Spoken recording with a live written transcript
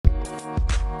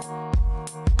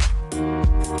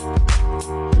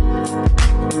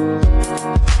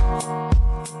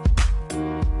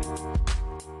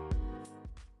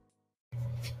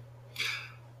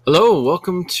Hello,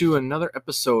 welcome to another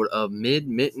episode of Mid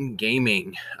Mitten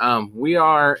Gaming. We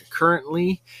are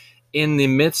currently in the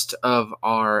midst of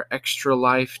our Extra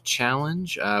Life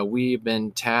Challenge. We've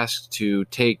been tasked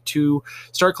to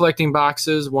start collecting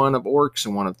boxes, one of Orcs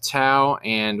and one of Tau,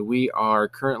 and we are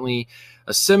currently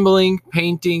assembling,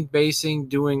 painting, basing,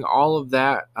 doing all of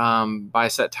that by a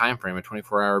set time frame, a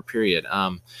 24-hour period.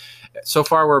 So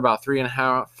far, we're about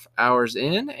 3.5 hours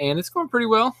in, and it's going pretty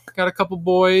well. Got a couple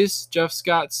boys. Jeff's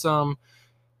got some.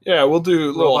 Yeah, we'll do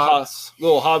a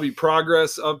little hobby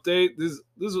progress update.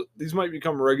 These might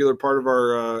become a regular part of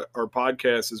our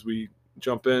podcast as we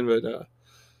jump in. But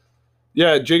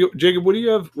yeah, Jacob, what do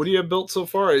you have built so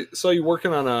far? I saw you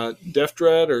working on a Def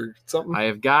Dread or something. I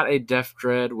have got a Def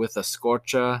Dread with a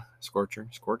Scorcha,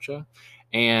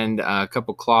 and a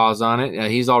couple claws on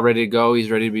it. He's all ready to go. He's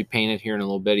ready to be painted here in a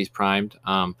little bit. He's primed.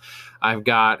 I've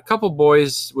got a couple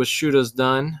boys with Shootas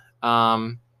done.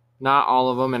 Not all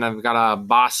of them, and I've got a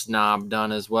Boss Knob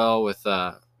done as well with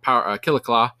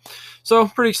Killiclaw. So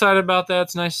pretty excited about that.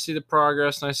 It's nice to see the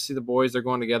progress. Nice to see the boys. They're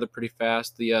going together pretty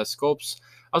fast. The sculpts,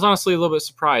 I was honestly a little bit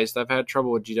surprised. I've had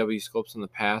trouble with GW sculpts in the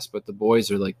past, but the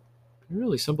boys are like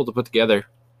really simple to put together.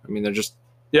 I mean, they're just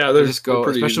they just go,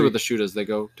 especially easy. With the Shootas, they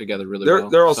go together really well.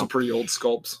 They're also pretty old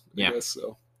sculpts. Yeah. I guess,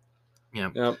 so. Yeah.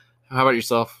 Yeah. How about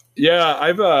yourself? Yeah,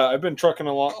 I've been trucking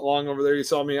along over there. You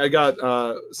saw me. I got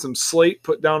some slate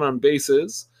put down on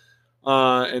bases,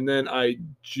 and then I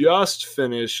just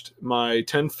finished my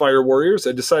 10 Fire Warriors.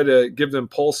 I decided to give them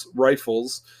pulse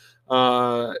rifles.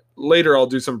 Later, I'll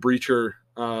do some breacher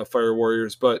Fire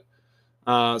Warriors, but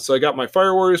so I got my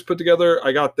Fire Warriors put together.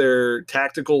 I got their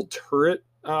tactical turret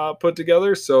put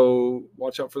together, so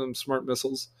watch out for them smart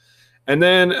missiles. And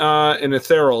then an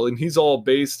Ethereal, and he's all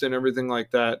based and everything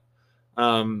like that.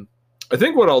 I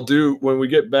think what I'll do when we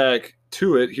get back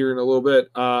to it here in a little bit,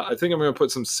 I think I'm going to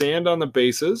put some sand on the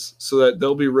bases so that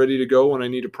they'll be ready to go when I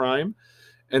need a prime.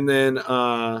 And then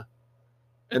I'm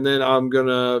going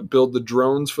to build the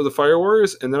drones for the Fire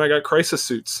Warriors. And then I got Crisis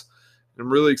Suits.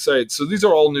 I'm really excited. So these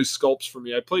are all new sculpts for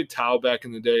me. I played Tau back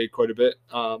in the day quite a bit,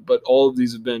 but all of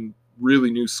these have been really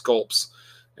new sculpts.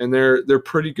 And they're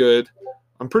pretty good.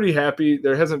 I'm pretty happy.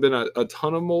 There hasn't been a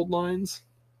ton of mold lines.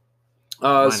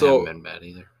 Mine haven't been bad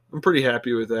either. I'm pretty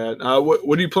happy with that.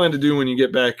 What do you plan to do when you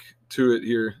get back to it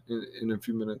here in a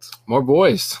few minutes? More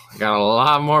boys. I got a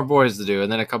lot more boys to do,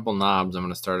 and then a couple knobs I'm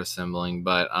going to start assembling.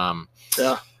 But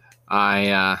yeah,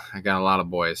 I got a lot of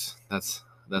boys. That's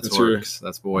Orcs.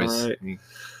 That's boys. All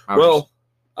right.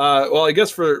 Well, I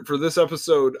guess for this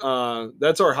episode,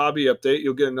 that's our hobby update.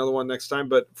 You'll get another one next time.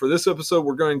 But for this episode,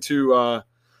 we're going to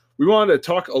we wanted to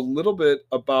talk a little bit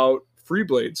about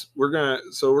Freeblades. We're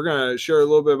gonna share a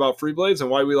little bit about Freeblades and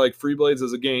why we like Freeblades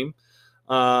as a game,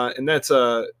 and that's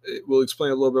we'll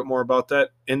explain a little bit more about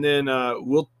that, and then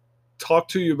we'll talk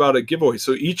to you about a giveaway.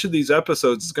 So each of these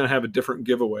episodes is going to have a different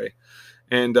giveaway,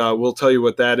 and we'll tell you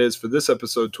what that is for this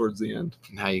episode towards the end,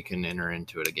 and how you can enter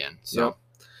into it again. Yeah,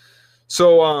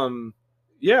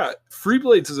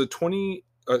 Freeblades is a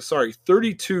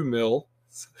 32 mil.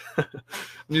 I'm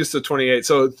used to 28.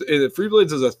 So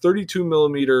Freeblades is a 32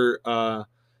 millimeter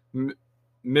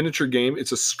miniature game.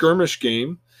 It's a skirmish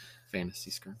game,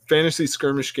 fantasy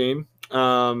skirmish game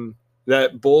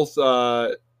that both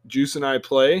Juice and I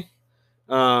play.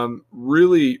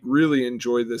 Really, really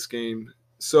enjoyed this game.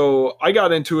 So I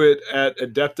got into it at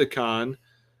Adepticon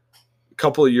a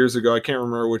couple of years ago. I can't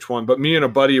remember which one, but me and a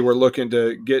buddy were looking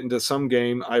to get into some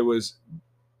game. I was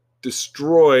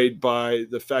destroyed by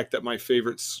the fact that my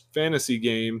favorite fantasy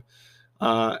game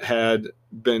had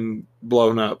been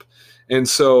blown up, and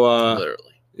so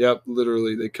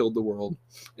literally they killed the world.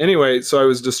 Anyway, so I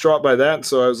was distraught by that,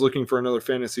 so I was looking for another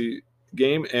fantasy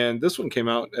game, and this one came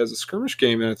out as a skirmish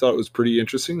game, and I thought it was pretty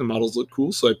interesting. The models looked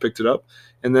cool, so I picked it up,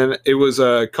 and then it was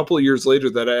a couple of years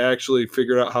later that I actually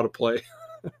figured out how to play.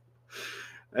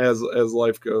 as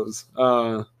life goes.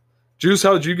 Juice,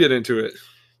 how did you get into it?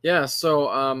 Yeah, so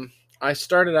I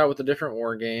started out with a different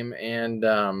war game and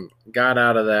got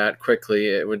out of that quickly.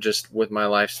 It would just, with my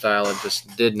lifestyle, it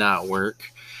just did not work.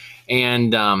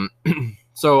 And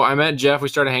so I met Jeff. We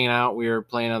started hanging out. We were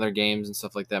playing other games and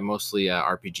stuff like that, mostly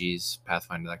RPGs,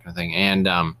 Pathfinder, that kind of thing.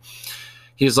 And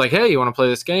he was like, hey, you want to play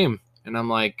this game? And I'm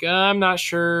like, I'm not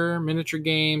sure. Miniature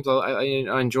games. I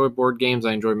enjoy board games.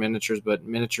 I enjoy miniatures, but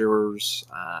miniature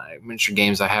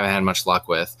games I haven't had much luck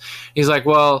with. He's like,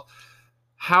 well,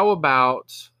 how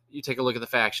about you take a look at the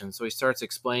factions? So he starts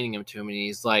explaining them to me. And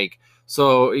he's like,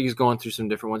 so he's going through some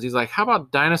different ones. He's like, how about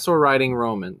dinosaur riding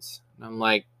Romans? And I'm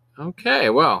like,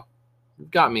 okay, well, you've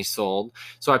got me sold.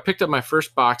 So I picked up my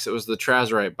first box. It was the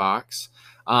Trazerite box.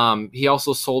 He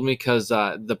also sold me because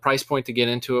the price point to get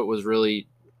into it was really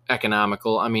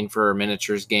economical. I mean, for a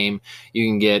miniatures game, you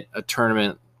can get a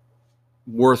tournament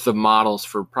worth of models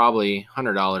for probably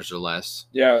 $100 or less.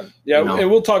 Yeah. You know? And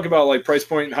we'll talk about like price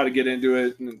point and how to get into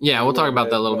it. Yeah, we'll talk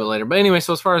about that a little bit later. But anyway,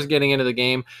 so as far as getting into the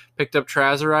game, picked up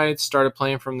Trazerite, started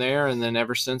playing from there, and then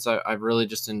ever since I've really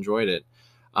just enjoyed it.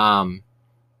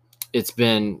 It's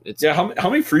how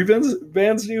many free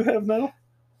bands do you have now?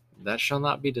 That shall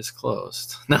not be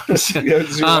disclosed. No, is your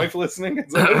wife listening?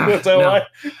 That's no. Why?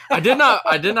 I did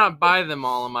not buy them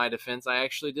all in my defense. I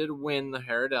actually did win the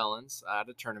Herodellans at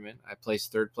a tournament. I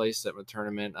placed third place at a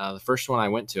tournament. The first one I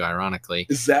went to, ironically.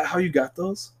 Is that how you got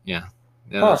those? Yeah.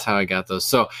 That's how I got those.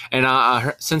 So,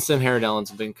 and since then, Herodellans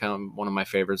have become one of my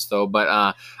favorites, though.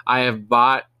 But I have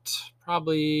bought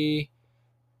probably.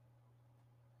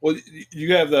 Well,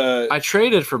 you have I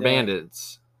traded for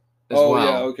Bandits. As well.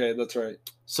 Yeah, okay, that's right.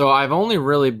 So I've only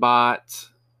really bought,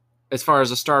 as far as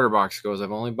the starter box goes,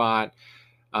 I've only bought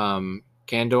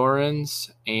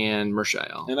Kandorans and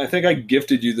Mershael. And I think I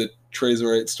gifted you the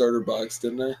Trazerite starter box,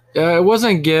 didn't I? It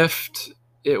wasn't a gift.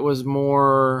 It was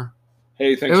more.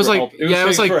 Hey, thanks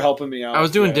for helping me out. I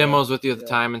was doing demos with you at the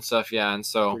time and stuff, and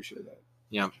so. Appreciate that.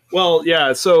 Yeah. Well,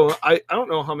 yeah. So I don't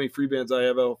know how many free bands I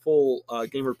have. A full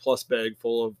Gamer Plus bag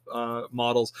full of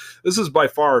models. This is by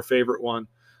far our favorite one.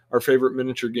 Our favorite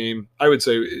miniature game, I would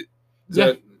say.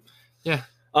 Yeah.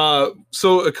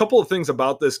 So a couple of things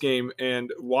about this game and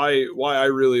why I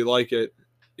really like it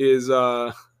is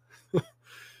I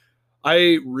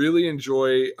really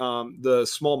enjoy the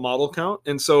small model count.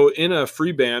 And so in a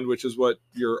free band, which is what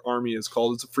your army is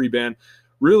called, it's a free band,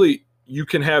 really you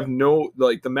can have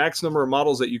the max number of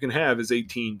models that you can have is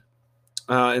 18.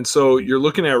 And so you're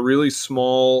looking at a really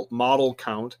small model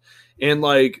count. And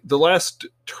like the last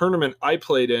tournament I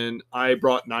played in, I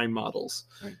brought 9 models,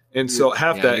 and so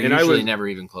half that. And I was never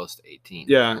even close to 18.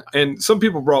 Yeah, and some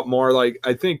people brought more. Like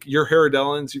I think your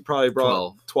Herodellans, you probably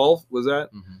brought 12. Was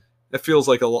that? Mm-hmm. That feels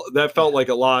like a lot. That felt like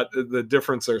a lot. The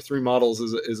difference there, 3 models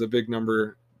is a big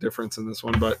number difference in this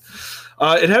one, but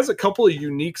it has a couple of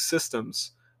unique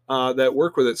systems that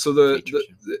work with it. So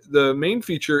the main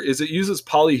feature is it uses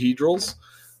polyhedrals.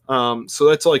 So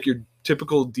that's like your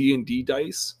typical D&D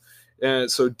dice.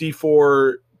 So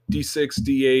D4,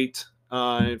 D6,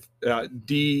 D8,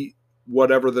 D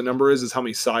whatever the number is how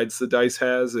many sides the dice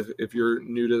has. If you're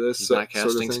new to this, he's not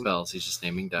casting spells; he's just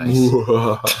naming dice.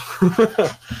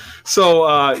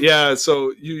 So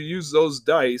so you use those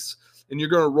dice, and you're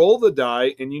going to roll the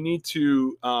die, and you need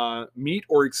to meet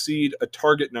or exceed a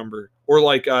target number, or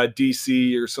like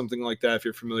DC or something like that. If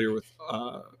you're familiar with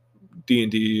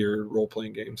D&D or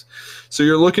role-playing games. So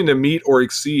you're looking to meet or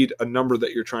exceed a number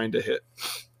that you're trying to hit.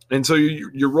 And so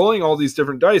you're rolling all these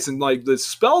different dice, and like the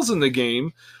spells in the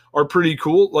game are pretty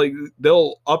cool. Like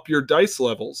they'll up your dice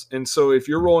levels. And so if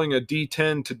you're rolling a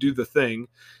D10 to do the thing,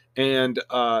 and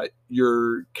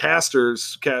your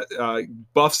casters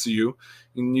buffs you,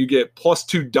 and you get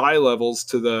 +2 die levels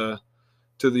to the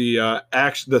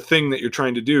thing that you're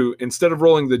trying to do. Instead of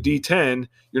rolling the D10,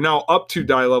 you're now up 2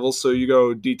 die levels. So you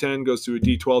go D10 goes to a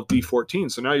D12, D14.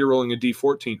 So now you're rolling a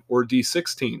D14 or a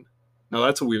D16. Now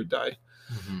that's a weird die.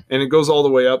 Mm-hmm. And it goes all the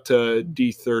way up to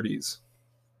D30s.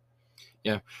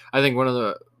 Yeah. I think one of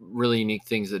the really unique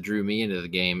things that drew me into the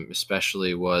game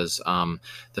especially was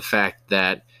the fact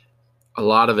that a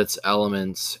lot of its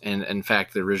elements, and in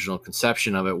fact the original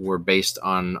conception of it, were based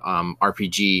on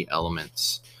RPG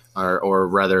elements. Or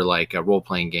rather like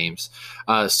role-playing games.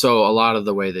 So a lot of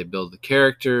the way they build the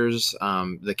characters,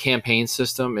 the campaign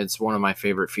system, it's one of my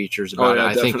favorite features about it.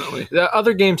 I definitely. think the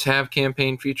other games have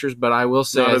campaign features, but I will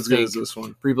say not as good as this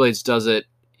one. Free Blades does it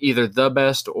either the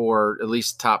best or at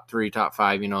least top 3, top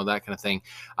 5, that kind of thing.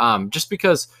 Just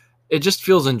because it just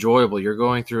feels enjoyable. You're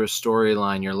going through a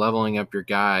storyline. You're leveling up your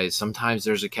guys. Sometimes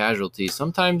there's a casualty.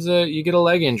 Sometimes you get a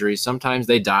leg injury. Sometimes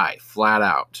they die flat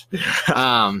out.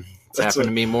 It's happened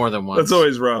to me more than once. That's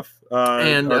always rough.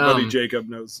 And our buddy Jacob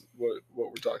knows what we're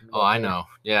talking about. Oh, I know.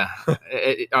 Yeah.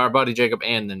 Our buddy Jacob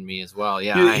and then me as well.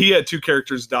 Yeah. He had 2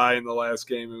 characters die in the last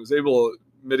game and was able to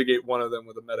mitigate one of them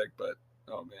with a medic, but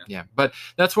oh man. Yeah. But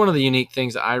that's one of the unique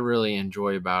things I really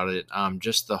enjoy about it.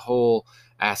 Just the whole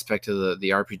aspect of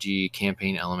the RPG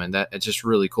campaign element, that it's just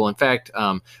really cool. In fact,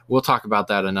 we'll talk about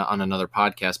that on another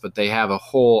podcast, but they have a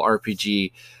whole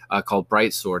RPG called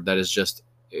Brightsword that is just,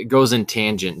 it goes in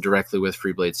tangent directly with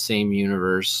Free Blade, same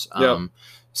universe,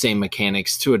 same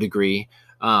mechanics to a degree.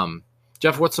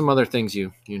 Jeff, what's some other things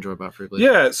you enjoy about Free Blade?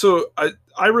 Yeah, so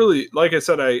I really, like I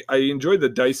said, I enjoy the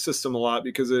dice system a lot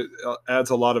because it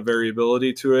adds a lot of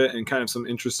variability to it and kind of some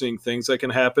interesting things that can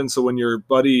happen. So when your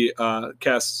buddy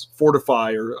casts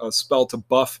Fortify or a spell to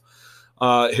buff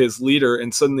his leader,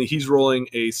 and suddenly he's rolling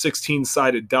a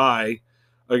 16-sided die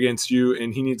against you,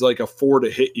 and he needs like a 4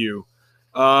 to hit you.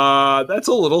 That's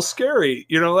a little scary.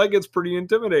 That gets pretty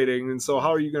intimidating. And so how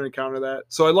are you going to counter that?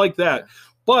 So I like that.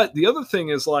 But the other thing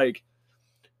is like,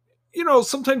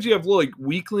 sometimes you have like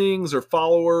weaklings or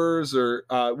followers, or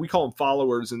we call them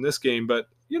followers in this game, but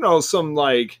some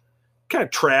like kind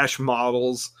of trash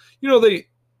models.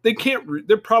 They can't.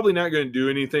 They're probably not going to do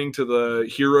anything to the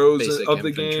heroes Basic of the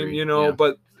infantry, game. yeah.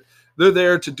 But they're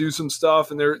there to do some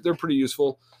stuff, and they're pretty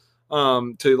useful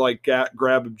to like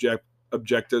grab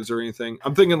objectives or anything.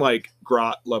 I'm thinking like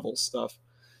grot level stuff.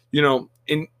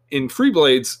 In Free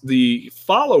Blades, the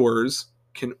followers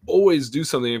can always do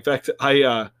something. In fact,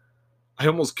 I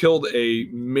almost killed a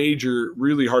major,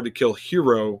 really hard to kill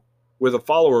hero with a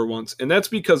follower once, and that's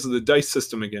because of the dice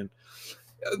system again.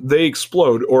 They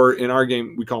explode, or in our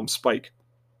game, we call them spike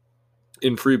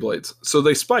in Free Blades. So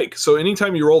they spike. So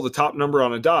anytime you roll the top number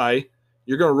on a die,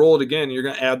 you're going to roll it again, and you're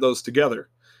going to add those together.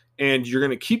 And you're going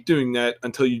to keep doing that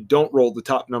until you don't roll the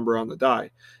top number on the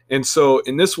die. And so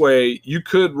in this way, you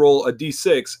could roll a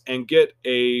D6 and get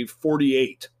a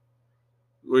 48,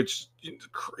 which is a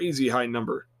crazy high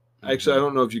number. Actually, I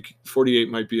don't know if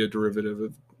 48 might be a derivative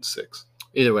of 6.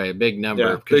 Either way, a big number.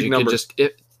 Yeah, because big you number.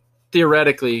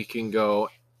 Theoretically, you can go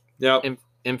Yep.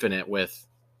 infinite with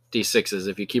D6s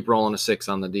if you keep rolling a 6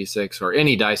 on the D6, or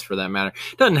any dice for that matter.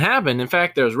 Doesn't happen. In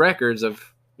fact, there's records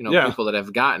of people that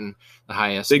have gotten the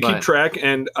highest. They keep track,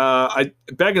 and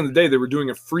back in the day, they were doing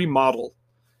a free model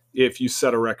if you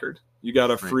set a record. You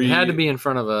got a free. It had to be in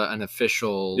front of an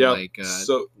official,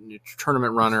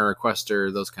 tournament runner or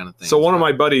quester, those kind of things. So one of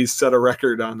my buddies set a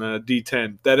record on a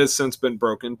D10 that has since been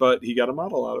broken, but he got a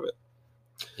model out of it.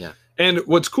 Yeah. And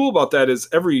what's cool about that is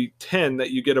every 10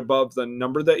 that you get above the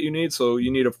number that you need, so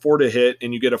you need a 4 to hit,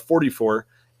 and you get a 44.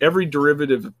 Every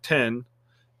derivative of 10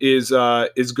 is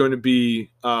going to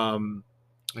be one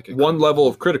level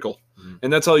of critical,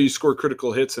 and that's how you score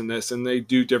critical hits in this. And they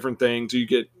do different things. You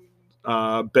get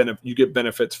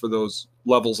benefits for those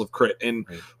levels of crit, and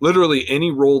literally any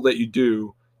roll that you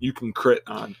do, you can crit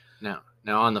on. Now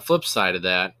on the flip side of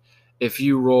that, if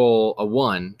you roll a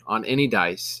 1 on any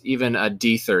dice, even a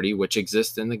D30, which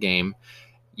exists in the game,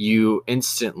 you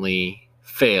instantly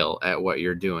fail at what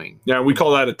you're doing. Yeah, we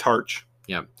call that a tarch.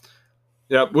 Yeah.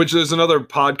 Yeah, which is another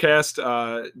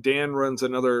podcast. Dan runs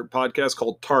another podcast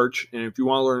called Tarch, and if you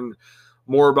want to learn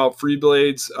more about Free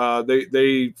Blades,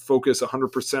 they focus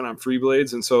 100% on Free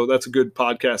Blades, and so that's a good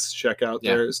podcast to check out.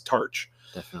 There is Tarch,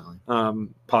 definitely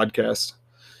podcast.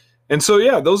 And so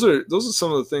those are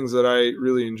some of the things that I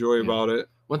really enjoy about it.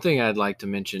 One thing I'd like to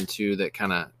mention too that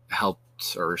kind of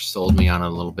helped or sold me on it a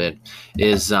little bit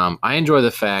is I enjoy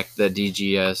the fact that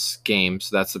DGS Games,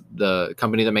 that's the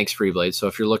company that makes Free Blades. So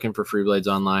if you're looking for Free Blades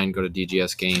online, go to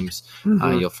DGS Games.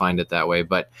 You'll find it that way,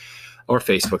 or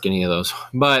Facebook, any of those.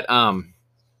 But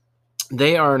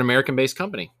they are an American-based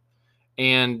company,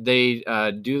 and they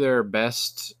do their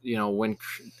best. When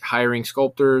hiring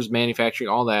sculptors, manufacturing,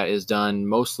 all that is done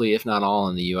mostly, if not all,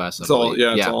 in the U.S. It's all in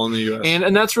the U.S.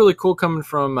 And that's really cool coming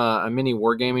from a mini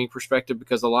wargaming perspective,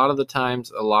 because a lot of the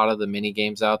times, a lot of the mini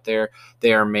games out there,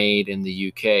 they are made in the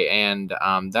U.K., and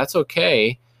that's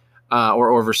okay.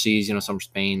 Or overseas, some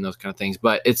Spain, those kind of things.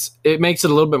 But it makes it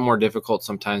a little bit more difficult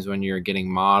sometimes when you're getting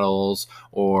models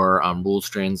or rules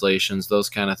translations, those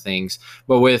kind of things.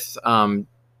 But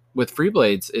with Free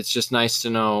Blades, it's just nice to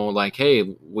know, like,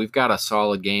 hey, we've got a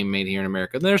solid game made here in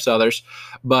America. And there's others,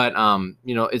 but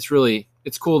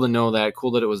it's cool to know that.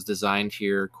 Cool that it was designed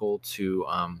here. Cool to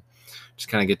just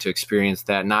kind of get to experience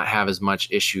that, not have as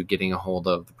much issue getting a hold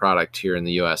of the product here in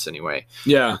the U.S. anyway.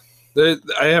 Yeah.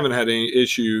 I haven't had any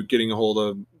issue getting a hold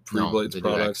of Free Blades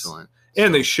products. Excellent.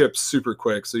 And they ship super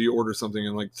quick. So you order something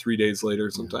and like 3 days later,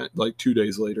 sometimes like 2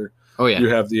 days later, you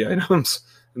have the items.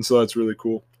 And so that's really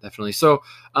cool. Definitely. So,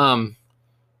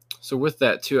 so with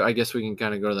that too, I guess we can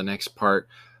kind of go to the next part.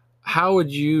 How would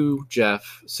you,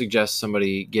 Jeff, suggest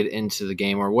somebody get into the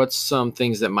game, or what's some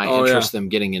things that might interest them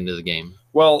getting into the game?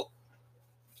 Well,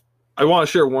 I want to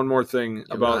share one more thing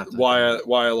about why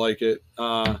I like it.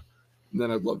 Then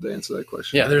I'd love to answer that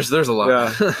question. Yeah, there's a lot.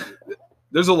 Yeah.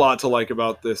 There's a lot to like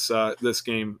about this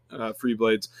game, Free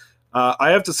Blades. I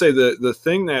have to say the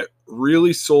thing that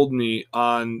really sold me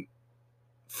on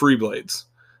Free Blades,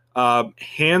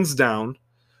 hands down,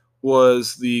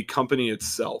 was the company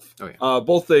itself. Oh, yeah.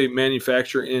 Both they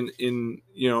manufacture in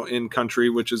country,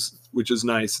 which is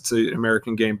nice. It's an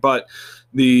American game, but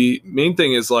the main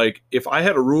thing is like if I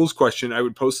had a rules question, I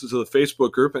would post it to the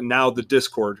Facebook group and now the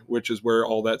Discord, which is where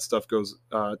all that stuff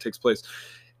takes place.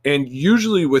 And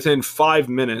usually within 5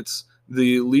 minutes,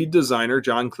 the lead designer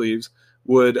John Cleves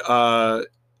would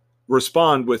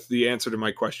respond with the answer to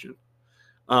my question.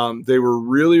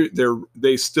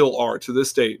 They still are to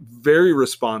this day very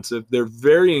responsive. They're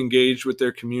very engaged with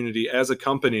their community as a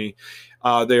company.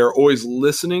 They are always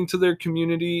listening to their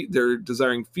community. They're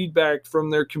desiring feedback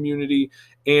from their community,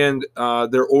 and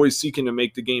they're always seeking to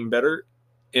make the game better.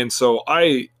 And so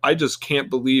I just can't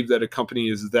believe that a company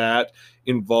is that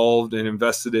involved and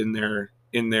invested in their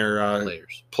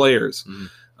players.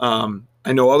 Mm-hmm.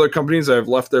 I know other companies that have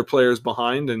left their players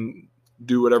behind and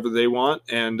do whatever they want,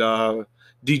 and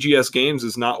DGS Games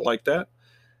is not like that.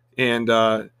 And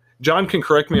John can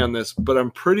correct me on this, but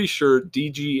I'm pretty sure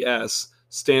DGS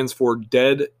stands for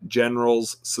Dead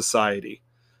Generals Society.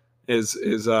 That's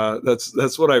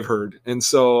what I've heard. And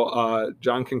so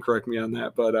John can correct me on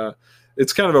that, but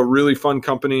it's kind of a really fun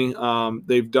company.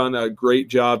 They've done a great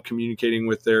job communicating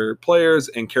with their players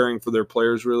and caring for their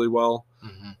players really well.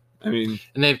 Mm-hmm. I mean,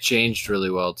 and they've changed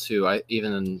really well too. I've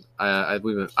been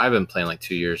playing like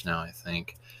 2 years now, I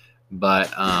think.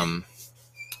 But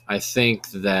I think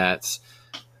that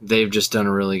they've just done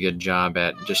a really good job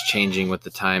at just changing with the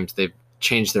times. They've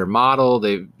changed their model.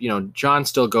 John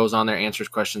still goes on there, answers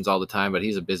questions all the time, but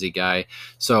he's a busy guy.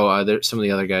 So some of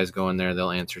the other guys go in there,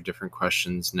 they'll answer different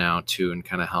questions now too and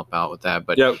kind of help out with that.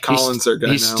 But yeah, Colin's their guy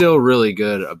he's now. Still really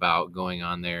good about going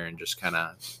on there and just kind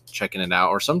of checking it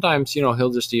out. Or sometimes, he'll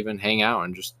just even hang out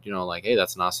and just, like, hey,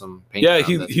 that's an awesome paint. Yeah,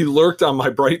 he lurked on my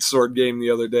Bright Sword game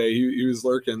the other day. He was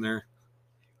lurking there.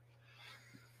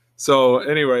 So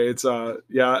anyway, it's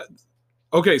yeah.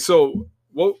 Okay, so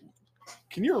what?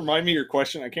 Can you remind me your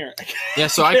question? I can't. Yeah,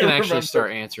 so I can actually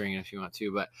start answering it if you want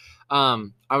to. But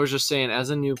I was just saying, as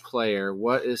a new player,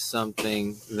 what is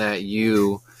something that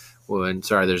you would?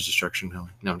 Sorry, there's destruction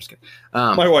coming. No, I'm just kidding.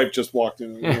 My wife just walked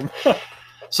in the room.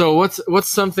 So what's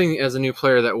something as a new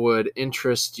player that would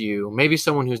interest you? Maybe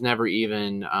someone who's never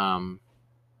even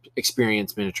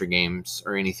experienced miniature games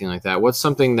or anything like that. What's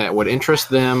something that would interest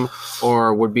them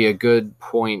or would be a good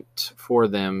point for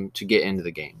them to get into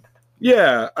the game?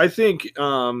 Yeah, I think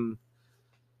one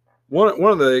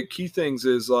of the key things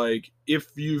is like if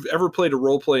you've ever played a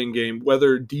role playing game,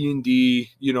 whether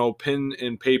D&D, pen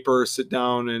and paper, sit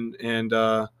down and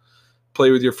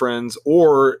play with your friends,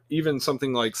 or even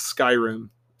something like Skyrim,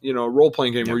 a role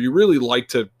playing game where you really like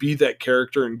to be that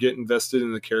character and get invested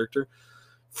in the character.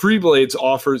 Freeblades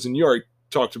offers, and you already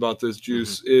talked about this,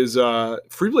 Juice, is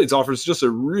Freeblades offers just a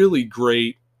really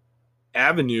great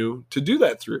avenue to do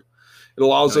that through. It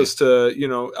allows us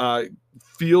to,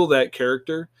 feel that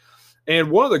character. And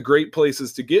one of the great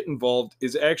places to get involved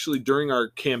is actually during our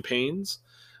campaigns,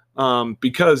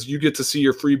 because you get to see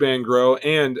your free band grow.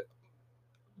 And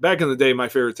back in the day, my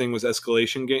favorite thing was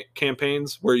escalation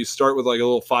campaigns, where you start with like a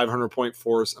little 500-point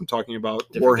force. I'm talking about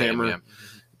Warhammer at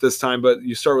this time, but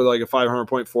you start with like a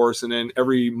 500-point force, and then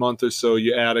every month or so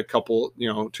you add a couple,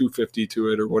 250 to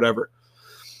it or whatever.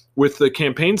 With the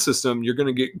campaign system, you're going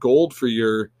to get gold for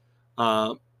your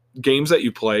games that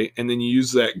you play, and then you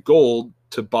use that gold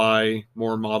to buy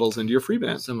more models into your free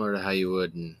band. Similar to how you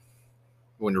would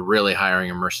when you're really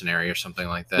hiring a mercenary or something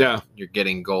like that. Yeah. You're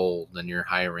getting gold and you're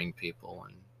hiring people.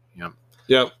 And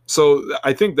yeah. So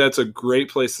I think that's a great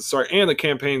place to start. And the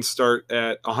campaigns start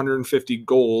at 150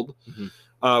 gold,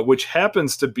 which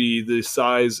happens to be the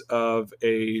size of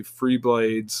a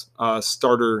Freeblades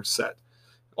starter set.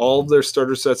 All of their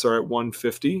starter sets are at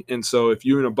 150, and so if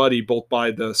you and a buddy both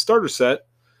buy the starter set,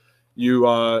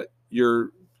 you're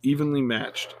evenly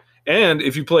matched. And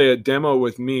if you play a demo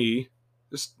with me,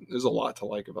 there's a lot to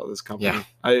like about this company. Yeah.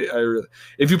 I really,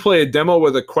 if you play a demo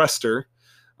with a quester,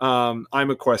 I'm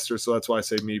a quester, so that's why I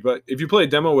say me. But if you play a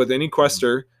demo with any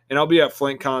quester, and I'll be at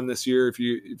FlankCon this year, if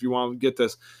you want to get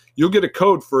this, you'll get a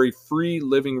code for a free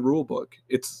living rule book.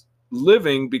 It's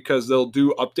living because they'll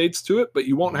do updates to it, but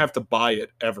you won't have to buy it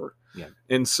ever. Yeah.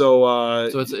 And so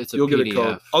it's you'll PDF. get a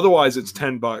code. Otherwise, it's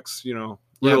 $10.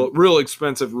 Real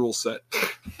expensive rule set.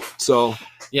 So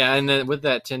yeah, and then with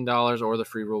that $10 or the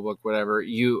free rule book, whatever,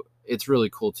 it's really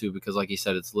cool too, because like you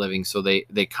said, it's living. So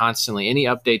they constantly, any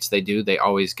updates they do, they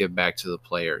always give back to the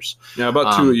players. Yeah,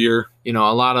 about 2 a year. A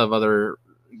lot of other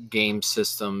game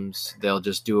systems, they'll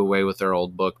just do away with their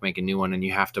old book, make a new one, and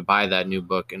you have to buy that new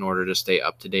book in order to stay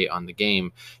up to date on the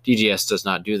game. DGS does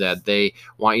not do that. They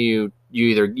want you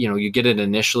either, you get it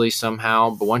initially somehow,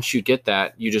 but once you get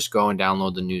that, you just go and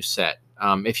download the new set.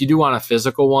 If you do want a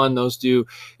physical one, those are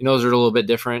a little bit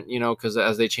different, because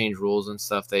as they change rules and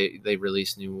stuff, they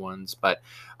release new ones. But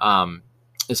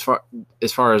as far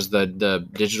as the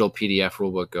digital PDF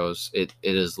rulebook goes, it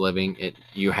is living.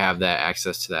 You have that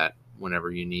access to that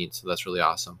whenever you need. So that's really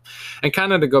awesome. And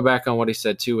kind of to go back on what he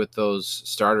said too with those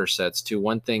starter sets too,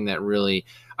 one thing that really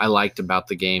I liked about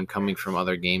the game coming from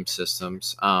other game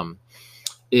systems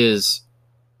is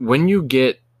when you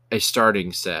get a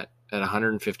starting set at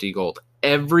 150 gold,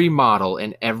 every model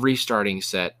in every starting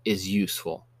set is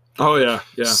useful. Oh yeah.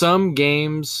 Some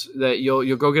games that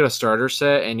you'll go get a starter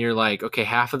set and you're like, okay,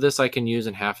 half of this I can use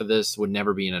and half of this would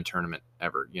never be in a tournament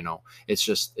ever.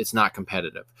 It's not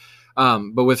competitive.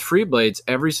 But with Freeblades,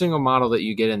 every single model that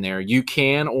you get in there, you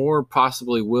can or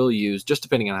possibly will use, just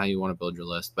depending on how you want to build your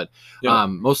list. But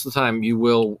most of the time, you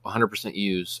will 100%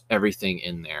 use everything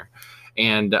in there.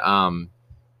 And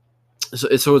so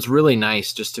it's really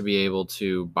nice just to be able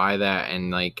to buy that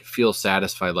and like feel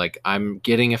satisfied. Like I'm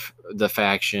getting the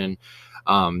faction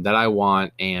that I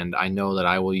want, and I know that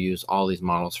I will use all these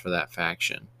models for that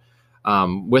faction.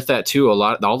 With that too,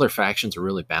 all their factions are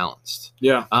really balanced.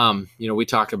 Yeah. We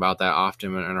talk about that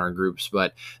often in our groups,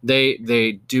 but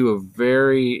they do a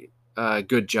very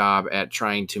good job at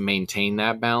trying to maintain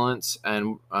that balance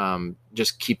and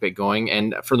just keep it going.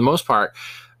 And for the most part,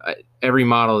 every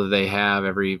model that they have,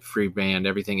 every free band,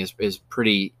 everything is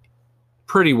pretty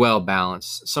well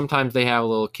balanced. Sometimes they have a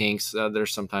little kinks.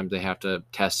 There's sometimes they have to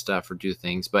test stuff or do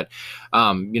things, but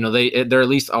they're at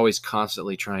least always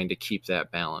constantly trying to keep that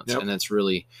balance. Yep. And that's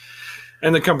really.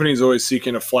 And the company's always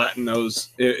seeking to flatten those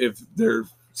if there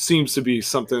seems to be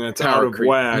something that's out of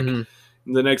whack. Mm-hmm.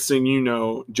 The next thing you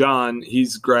know, John,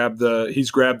 he's grabbed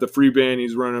the free band,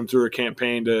 he's running them through a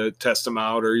campaign to test them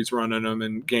out, or he's running them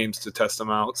in games to test them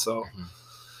out. So,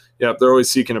 yeah, they're always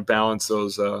seeking to balance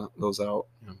those out.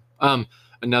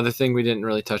 Another thing we didn't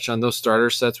really touch on, those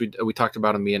starter sets, we talked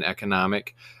about them being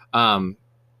economic.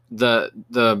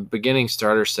 The beginning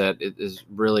starter set is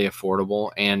really affordable,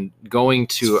 and going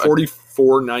to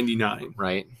 $44.99,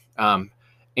 right?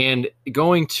 And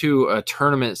going to a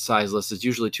tournament size list is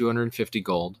usually 250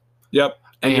 gold. Yep.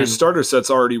 And your starter set's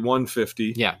already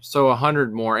 150. Yeah. So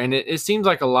 100 more. And it seems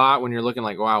like a lot when you're looking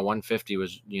like, wow, 150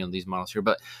 was, these models here.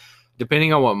 But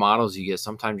depending on what models you get,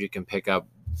 sometimes you can pick up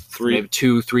maybe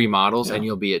 2-3 models, and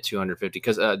you'll be at 250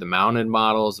 because the mounted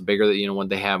models, the bigger that, when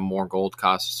they have more gold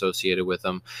costs associated with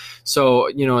them. So,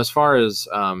 as far as,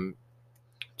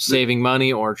 saving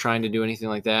money or trying to do anything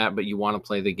like that, but you want to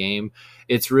play the game,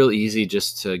 it's real easy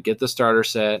just to get the starter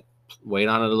set, wait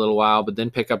on it a little while, but then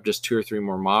pick up just 2 or 3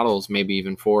 more models, maybe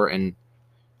even 4, and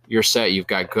you're set. You've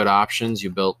got good options.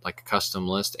 You built like a custom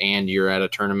list, and you're at a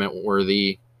tournament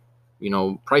worthy,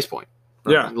 price point.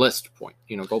 List point,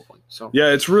 gold point. So yeah,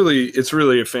 it's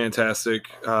really a fantastic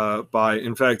buy.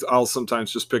 In fact, I'll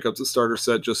sometimes just pick up the starter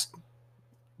set.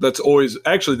 That's always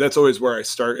where I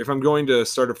start. If I'm going to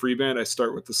start a free band, I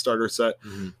start with the starter set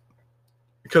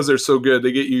because they're so good.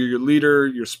 They get you your leader,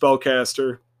 your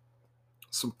spellcaster,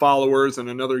 some followers, and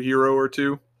another hero or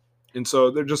 2. And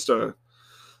so they're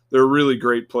a really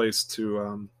great place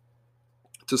to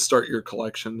start your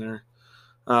collection there.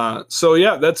 So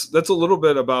yeah, that's a little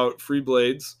bit about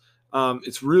Freeblades.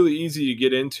 It's really easy to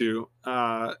get into.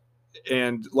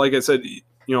 And like I said,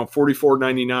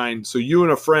 $44.99. So you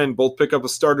and a friend both pick up a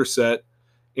starter set,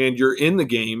 and you're in the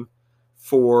game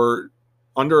for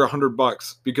under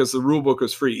 $100 because the rule book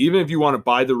is free. Even if you want to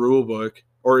buy the rule book,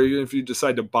 or even if you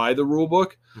decide to buy the rule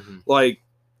book, like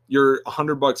you're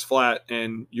 $100 flat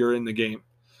and you're in the game.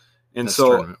 And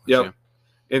so, yep.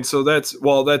 And so that's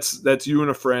you and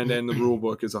a friend, and the rule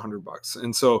book is $100.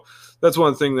 And so that's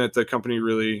one thing that the company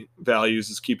really values,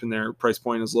 is keeping their price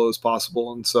point as low as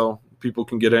possible. And so people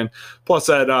can get in. Plus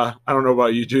that, I don't know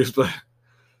about you, Juice, but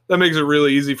that makes it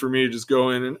really easy for me to just go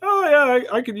in and,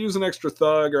 I could use an extra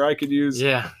thug, or I could use,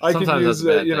 a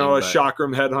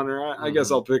Chakram headhunter. I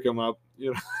guess I'll pick them up,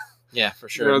 Yeah, for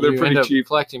sure. They're pretty end cheap. Up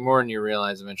collecting more than you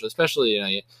realize eventually,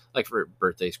 especially, like for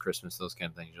birthdays, Christmas, those kind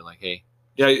of things. You're like, hey,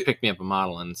 pick me up a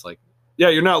model, and it's like,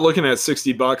 you're not looking at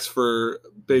 $60 for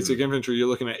basic infantry. You're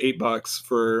looking at $8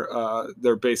 for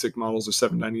their basic models are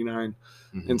 $7.99,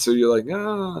 and so you're like,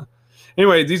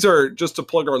 Anyway, these are, just to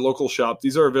plug our local shop,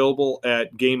 these are available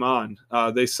at Game On.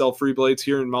 They sell Freeblades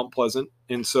here in Mount Pleasant,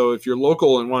 and so if you're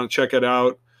local and want to check it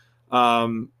out,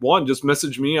 just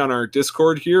message me on our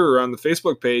Discord here or on the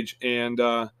Facebook page, and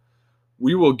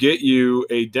we will get you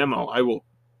a demo.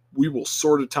 We will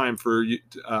sort a time for you,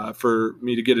 for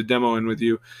me to get a demo in with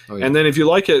you. Oh, yeah. And then if you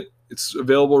like it, it's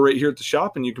available right here at the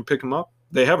shop, and you can pick them up.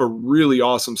 They have a really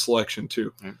awesome selection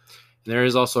too. Right. There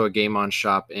is also a Game On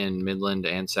shop in Midland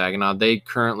and Saginaw. They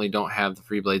currently don't have the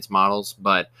Freeblades models,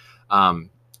 but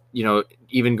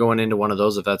even going into one of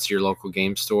those, if that's your local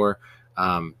game store,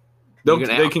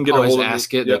 they can get a hold of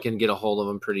ask it. Yep. They can get a hold of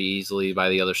them pretty easily by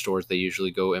the other stores. They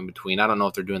usually go in between. I don't know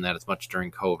if they're doing that as much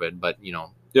during COVID, but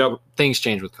things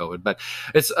change with COVID. But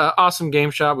it's an awesome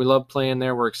game shop. We love playing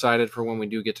there. We're excited for when we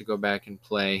do get to go back and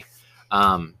play.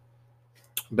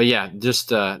 But yeah, just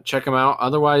check them out.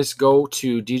 Otherwise, go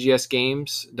to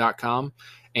dgsgames.com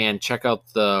and check out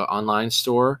the online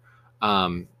store.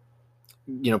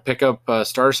 Pick up a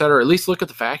starter set, or at least look at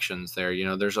the factions there.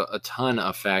 There's a ton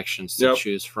of factions to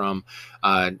choose from.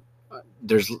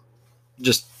 There's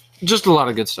just a lot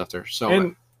of good stuff there.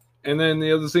 So, and then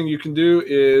the other thing you can do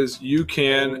is you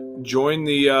can join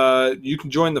the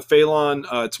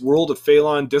Phalon. It's World of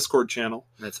Phalon Discord channel.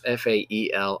 That's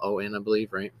FAELON, I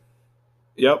believe, right?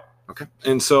 Yep. Okay.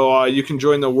 And so you can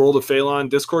join the World of Phalon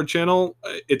Discord channel.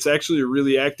 It's actually a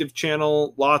really active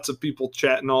channel. Lots of people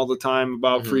chatting all the time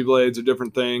about Freeblades or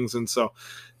different things. And so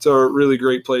it's a really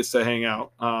great place to hang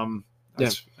out. I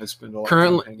spend a lot of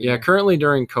time hanging out. Currently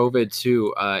during COVID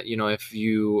too, if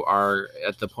you are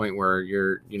at the point where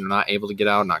you're not able to get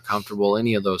out, not comfortable,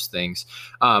 any of those things,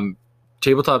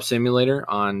 Tabletop Simulator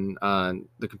on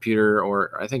the computer,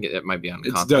 or I think it might be on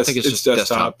console. I think it's just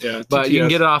desktop. Yeah, but TTS. You can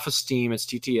get it off of Steam. It's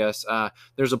TTS.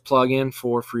 There's a plugin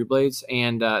for Freeblades,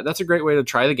 and that's a great way to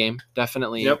try the game.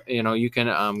 Definitely, you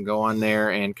can go on there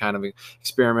and kind of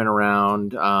experiment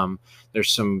around.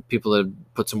 There's some people that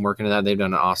put some work into that. They've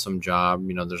done an awesome job.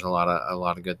 There's a lot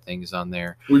of good things on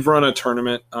there. We've run a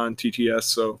tournament on TTS,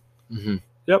 so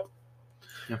yep.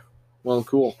 Yeah. Well,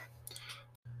 cool.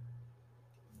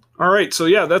 All right, so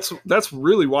yeah, that's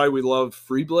really why we love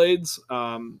Freeblades.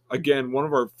 Again, one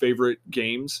of our favorite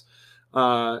games,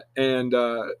 and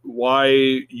why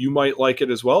you might like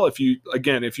it as well. If you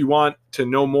want to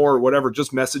know more or whatever,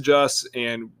 just message us,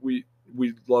 and we'd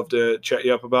love to chat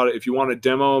you up about it. If you want a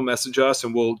demo, message us,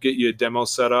 and we'll get you a demo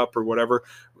set up or whatever.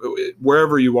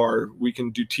 Wherever you are, we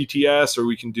can do TTS or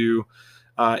we can do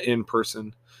in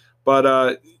person,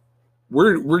 but.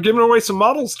 We're giving away some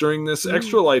models during this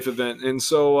Extra Life event, and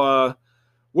so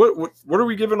what are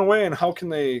we giving away, and how can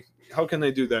they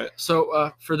do that?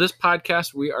 So for this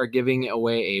podcast, we are giving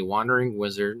away a Wandering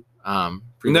Wizard. And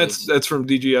that's from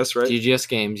DGS, right? DGS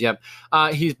Games. Yep.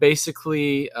 He's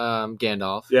basically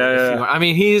Gandalf. Yeah. I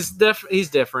mean, he's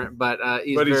different, but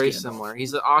he's very similar.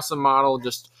 He's an awesome model,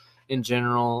 just in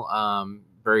general.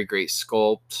 Very great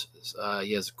sculpt.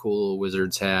 He has a cool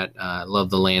wizard's hat.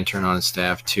 Love the lantern on his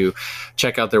staff too.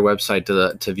 Check out their website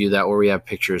to view that, or we have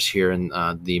pictures here in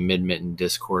the Mid-Mitten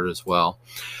Discord as well.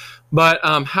 But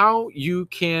how you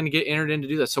can get entered in to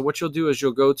do that. So what you'll do is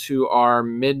you'll go to our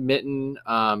Mid-Mitten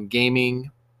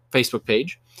Gaming Facebook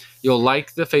page. You'll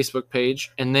like the Facebook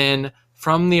page, and then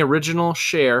from the original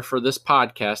share for this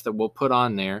podcast that we'll put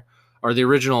on there, or the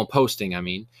original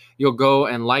posting, you'll go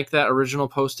and like that original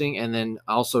posting, and then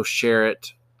also share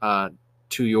it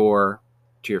to your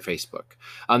Facebook.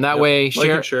 That way,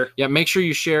 share. Yeah, make sure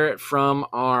you share it from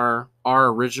our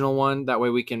original one. That way,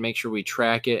 we can make sure we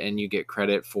track it, and you get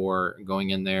credit for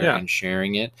going in there and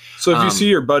sharing it. So if you see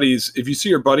your buddy's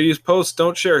post,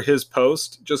 don't share his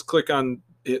post. Just click on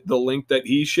the link that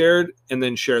he shared, and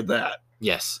then share that.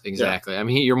 Yes, exactly. Yeah.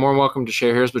 You're more welcome to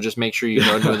share his, but just make sure you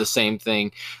go do the same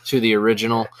thing to the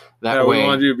original. That way, we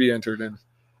want you to be entered in.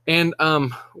 And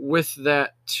with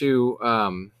that too, I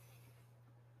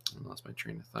lost my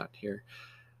train of thought here.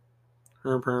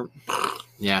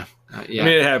 Yeah.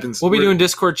 It happens. We'll be doing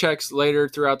Discord checks later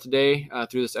throughout the day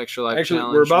through this Extra Life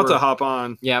challenge. We're about to hop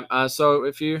on. Yeah. So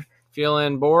if you're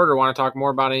feeling bored or want to talk more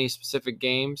about any specific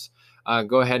games,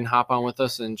 go ahead and hop on with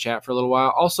us and chat for a little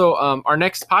while. Also, our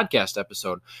next podcast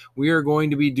episode, we are going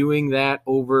to be doing that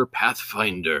over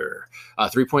Pathfinder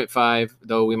 3.5,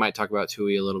 though we might talk about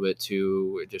 2E a little bit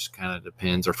too. It just kind of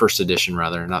depends, or first edition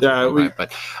rather, not 3.5.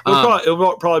 But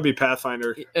it'll probably be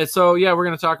Pathfinder. And so yeah, we're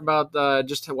going to talk about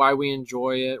just why we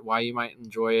enjoy it, why you might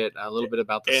enjoy it, a little bit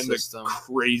about the system, the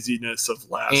craziness of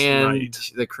last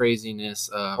night, the craziness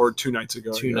of, or 2 nights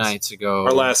ago. Nights ago,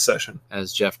 our last session,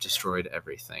 as Jeff destroyed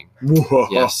everything.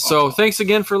 Yes. So thanks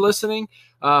again for listening.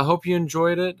 Hope you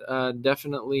enjoyed it.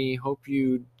 Definitely hope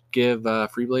you give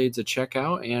Freeblades a check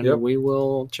out, and we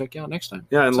will check you out next time.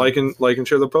 Yeah, and like and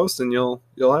share the post, and you'll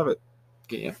have it.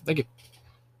 Okay, yeah. Thank you.